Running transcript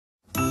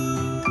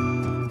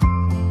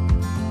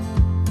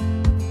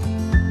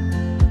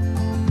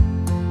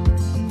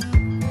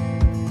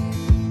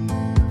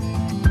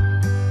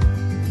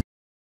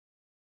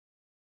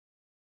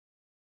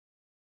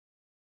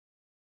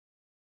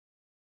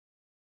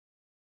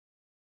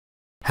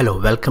Hello,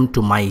 welcome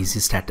to My Easy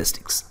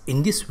Statistics.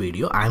 In this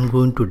video, I am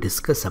going to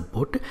discuss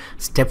about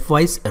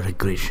stepwise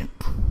regression.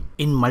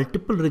 In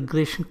multiple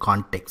regression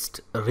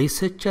context,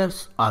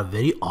 researchers are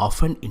very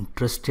often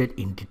interested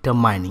in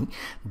determining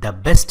the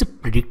best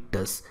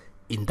predictors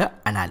in the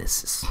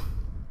analysis.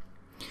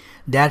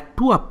 There are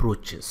two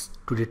approaches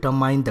to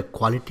determine the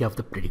quality of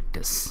the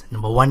predictors.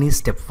 Number one is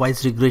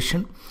stepwise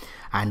regression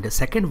and the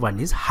second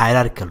one is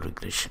hierarchical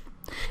regression.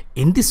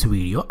 In this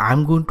video, I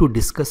am going to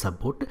discuss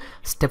about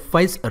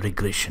stepwise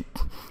regression.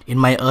 In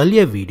my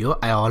earlier video,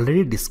 I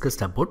already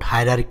discussed about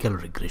hierarchical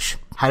regression.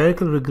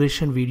 Hierarchical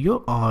regression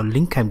video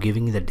link I am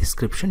giving in the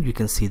description. You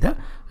can see the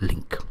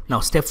link.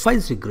 Now,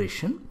 stepwise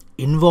regression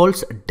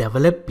involves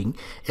developing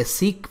a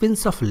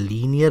sequence of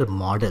linear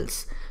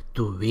models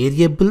to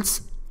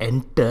variables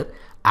enter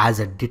as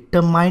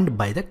determined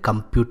by the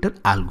computer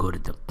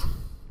algorithm.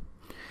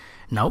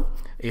 Now,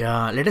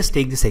 let us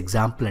take this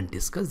example and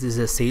discuss. This is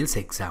a sales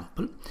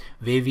example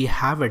where we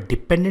have a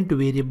dependent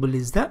variable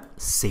is the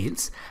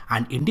sales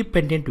and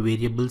independent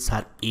variables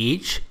are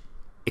age,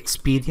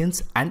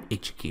 experience and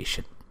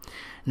education.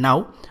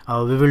 Now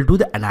we will do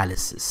the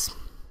analysis.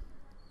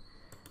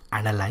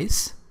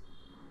 Analyze,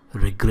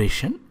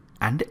 regression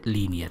and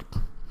linear.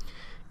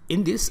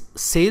 In this,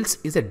 sales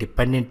is a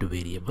dependent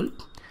variable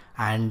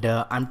and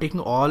I'm taking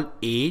all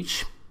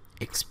age,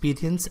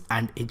 experience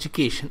and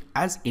education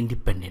as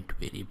independent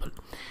variable.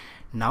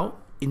 Now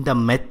in the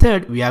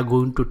method we are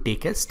going to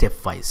take a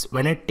stepwise.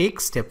 When I take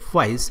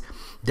stepwise,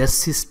 the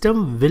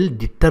system will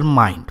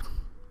determine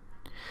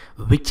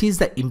which is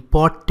the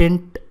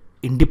important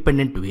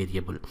independent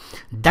variable.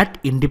 That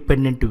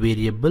independent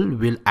variable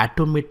will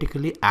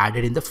automatically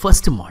added in the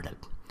first model.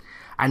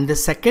 And the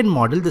second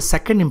model, the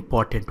second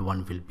important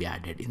one will be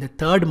added. In the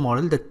third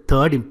model, the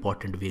third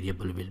important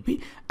variable will be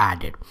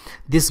added.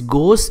 This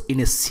goes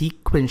in a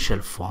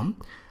sequential form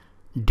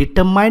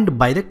determined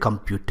by the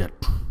computer.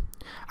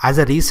 As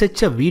a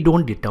researcher, we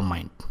don't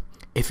determine.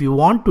 If you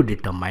want to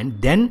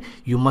determine, then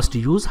you must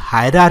use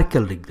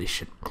hierarchical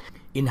regression.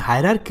 In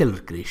hierarchical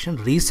regression,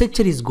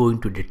 researcher is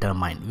going to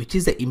determine which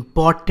is the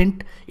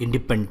important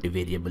independent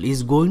variable. He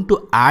is going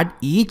to add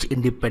each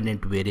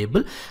independent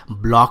variable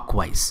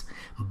blockwise.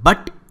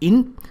 But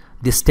in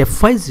the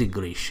stepwise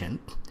regression,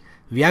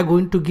 we are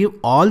going to give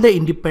all the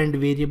independent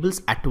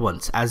variables at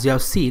once. As you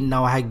have seen,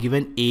 now I have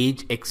given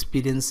age,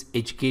 experience,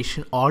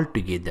 education all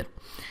together.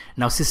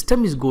 Now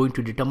system is going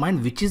to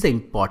determine which is the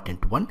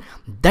important one,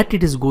 that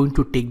it is going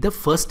to take the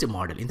first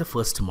model. In the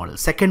first model,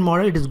 second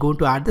model, it is going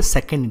to add the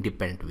second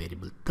independent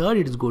variable. Third,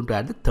 it is going to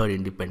add the third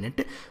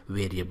independent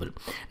variable.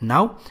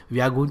 Now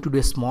we are going to do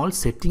a small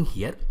setting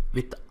here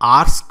with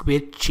R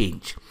square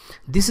change.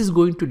 This is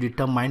going to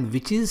determine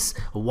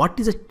what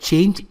is a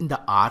change in the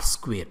R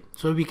square.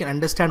 So we can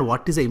understand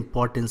what is the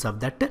importance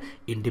of that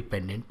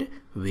independent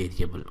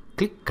variable.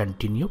 Click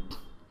continue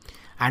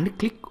and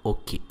click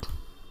OK.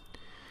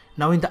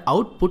 Now in the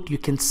output, you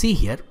can see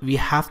here we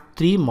have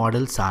three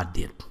models are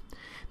there.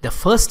 The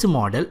first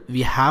model,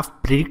 we have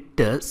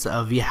predictors,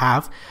 we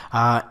have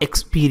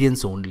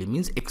experience only,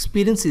 means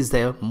experience is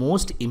the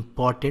most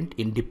important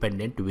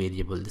independent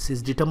variable. This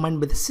is determined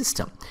by the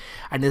system.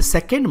 And the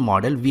second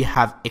model, we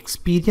have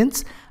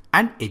experience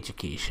and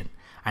education.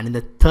 And in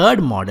the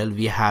third model,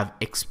 we have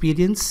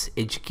experience,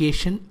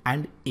 education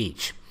and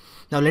age.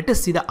 Now let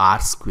us see the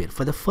R square.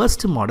 For the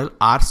first model,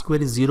 R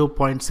square is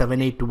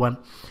 0.781.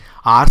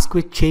 R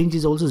square change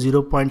is also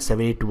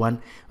 0.781,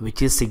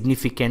 which is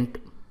significant.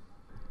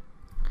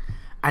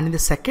 And in the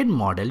second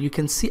model, you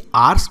can see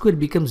R square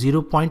becomes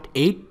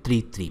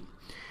 0.833.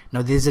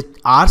 Now there is a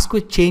R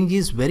square change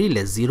is very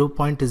less,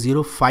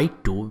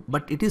 0.052,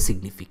 but it is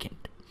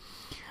significant.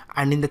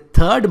 And in the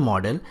third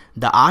model,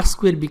 the R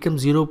square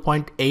becomes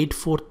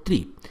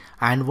 0.843.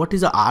 And what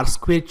is the R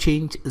square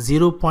change?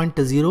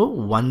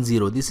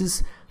 0.010. This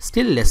is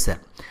still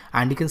lesser.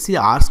 And you can see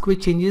the R square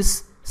change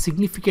is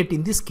significant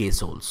in this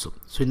case also.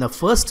 So in the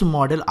first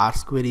model, R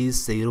square is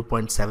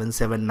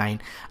 0.779.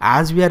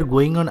 As we are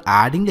going on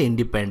adding the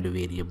independent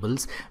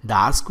variables, the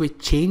R square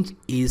change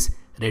is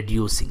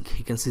reducing.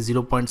 You can see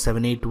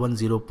 0.781,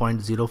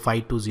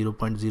 0.052,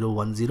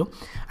 0.010,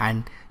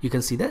 and you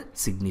can see the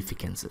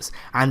significances.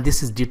 And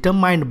this is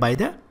determined by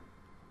the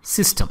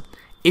system.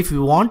 If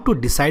you want to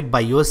decide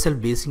by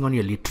yourself basing on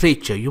your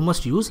literature, you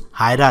must use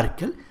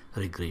hierarchical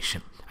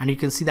regression. And you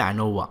can see the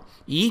ANOVA.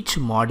 Each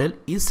model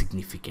is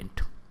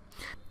significant.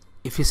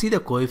 If you see the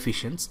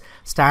coefficients,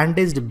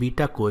 standardized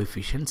beta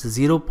coefficients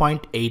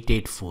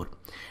 0.884.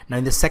 Now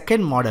in the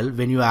second model,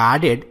 when you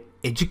added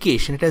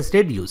education, it has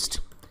reduced,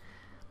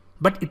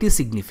 but it is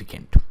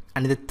significant.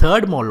 And in the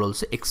third model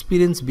also,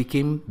 experience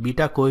became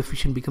beta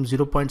coefficient becomes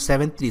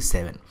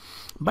 0.737,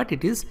 but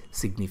it is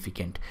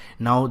significant.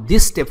 Now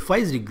this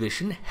stepwise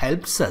regression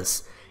helps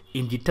us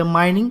in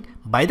determining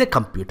by the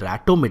computer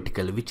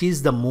automatically which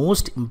is the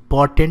most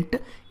important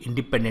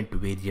independent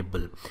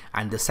variable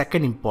and the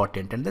second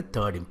important and the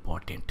third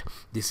important.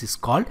 This is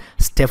called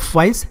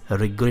stepwise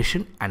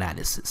regression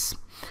analysis.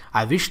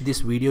 I wish this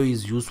video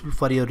is useful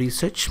for your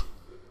research.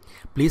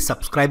 Please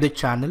subscribe the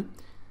channel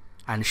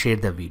and share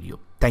the video.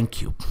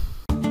 Thank you.